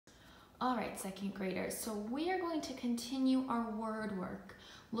All right, second graders, so we are going to continue our word work,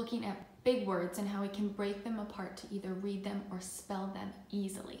 looking at big words and how we can break them apart to either read them or spell them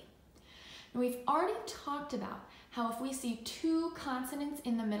easily. Now, we've already talked about how if we see two consonants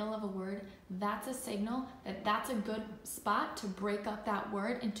in the middle of a word, that's a signal that that's a good spot to break up that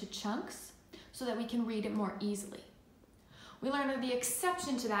word into chunks so that we can read it more easily. We learned that the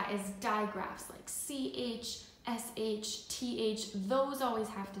exception to that is digraphs like CH, SH, TH, those always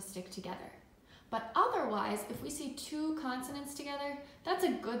have to stick together. But otherwise, if we see two consonants together, that's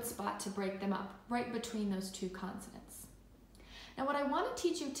a good spot to break them up, right between those two consonants. Now what I want to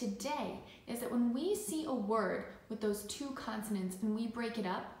teach you today is that when we see a word with those two consonants and we break it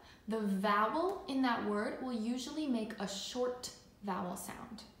up, the vowel in that word will usually make a short vowel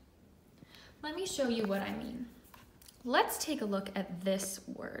sound. Let me show you what I mean. Let's take a look at this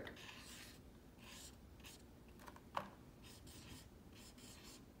word.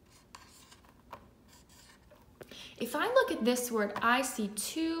 If I look at this word, I see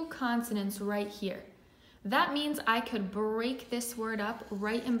two consonants right here. That means I could break this word up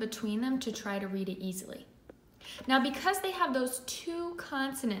right in between them to try to read it easily. Now, because they have those two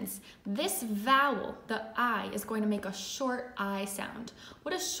consonants, this vowel, the I, is going to make a short I sound.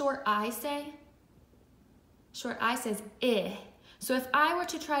 What does short I say? Short I says I. So if I were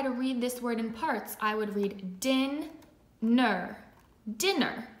to try to read this word in parts, I would read din-ner,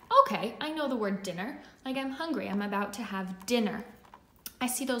 dinner. Okay, I know the word dinner, like I'm hungry, I'm about to have dinner. I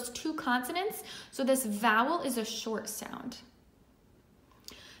see those two consonants, so this vowel is a short sound.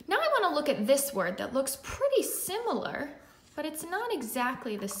 Now I want to look at this word that looks pretty similar, but it's not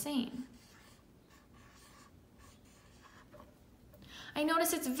exactly the same. I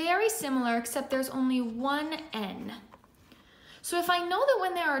notice it's very similar, except there's only one N. So if I know that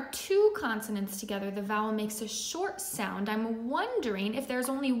when there are two consonants together, the vowel makes a short sound, I'm wondering if there's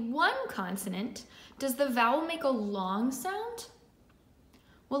only one consonant, does the vowel make a long sound?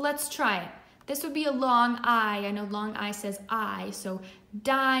 Well, let's try it. This would be a long I. I know long I says I, so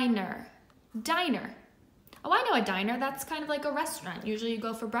diner, diner. Oh, I know a diner. That's kind of like a restaurant. Usually you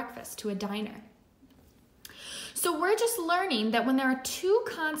go for breakfast to a diner. So we're just learning that when there are two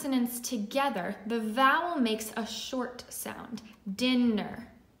consonants together, the vowel makes a short sound, dinner.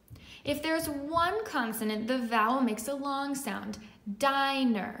 If there's one consonant, the vowel makes a long sound,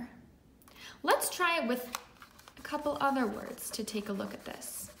 diner. Let's try it with a couple other words to take a look at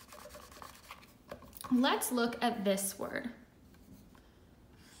this. Let's look at this word.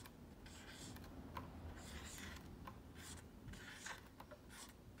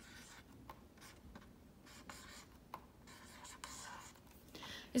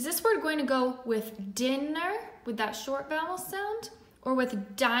 Is this word going to go with dinner with that short vowel sound or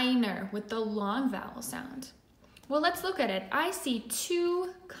with diner with the long vowel sound? Well, let's look at it. I see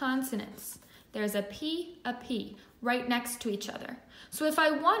two consonants. There's a P right next to each other. So if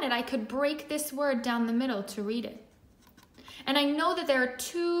I wanted, I could break this word down the middle to read it. And I know that there are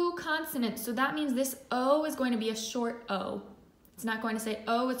two consonants, so that means this O is going to be a short O. It's not going to say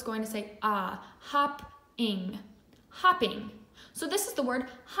O, it's going to say ah. Hop-ing, hopping. So this is the word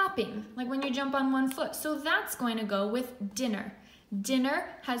hopping, like when you jump on one foot. So that's going to go with dinner. Dinner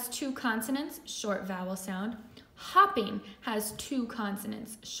has two consonants, short vowel sound. Hopping has two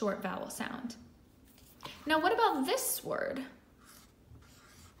consonants, short vowel sound. Now what about this word?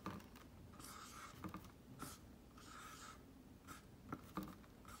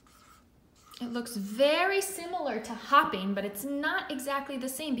 It looks very similar to hopping, but it's not exactly the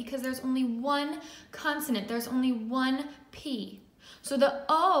same because there's only one consonant. There's only one P. So the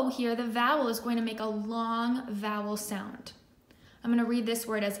O here, the vowel, is going to make a long vowel sound. I'm going to read this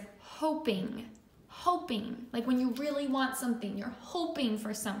word as hoping. Hoping, like when you really want something, you're hoping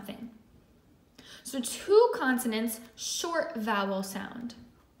for something. So two consonants, short vowel sound.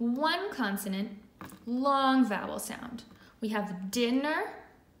 One consonant, long vowel sound. We have dinner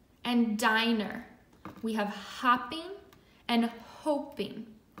and diner. We have hopping and hoping.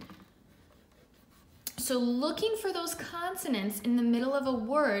 So looking for those consonants in the middle of a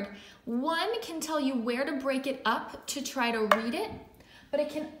word, one can tell you where to break it up to try to read it, but it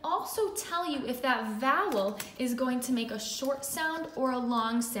can also tell you if that vowel is going to make a short sound or a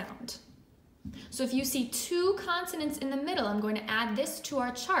long sound. So if you see two consonants in the middle, I'm going to add this to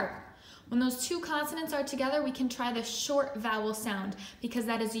our chart. When those two consonants are together, we can try the short vowel sound because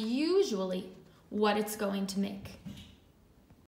that is usually what it's going to make.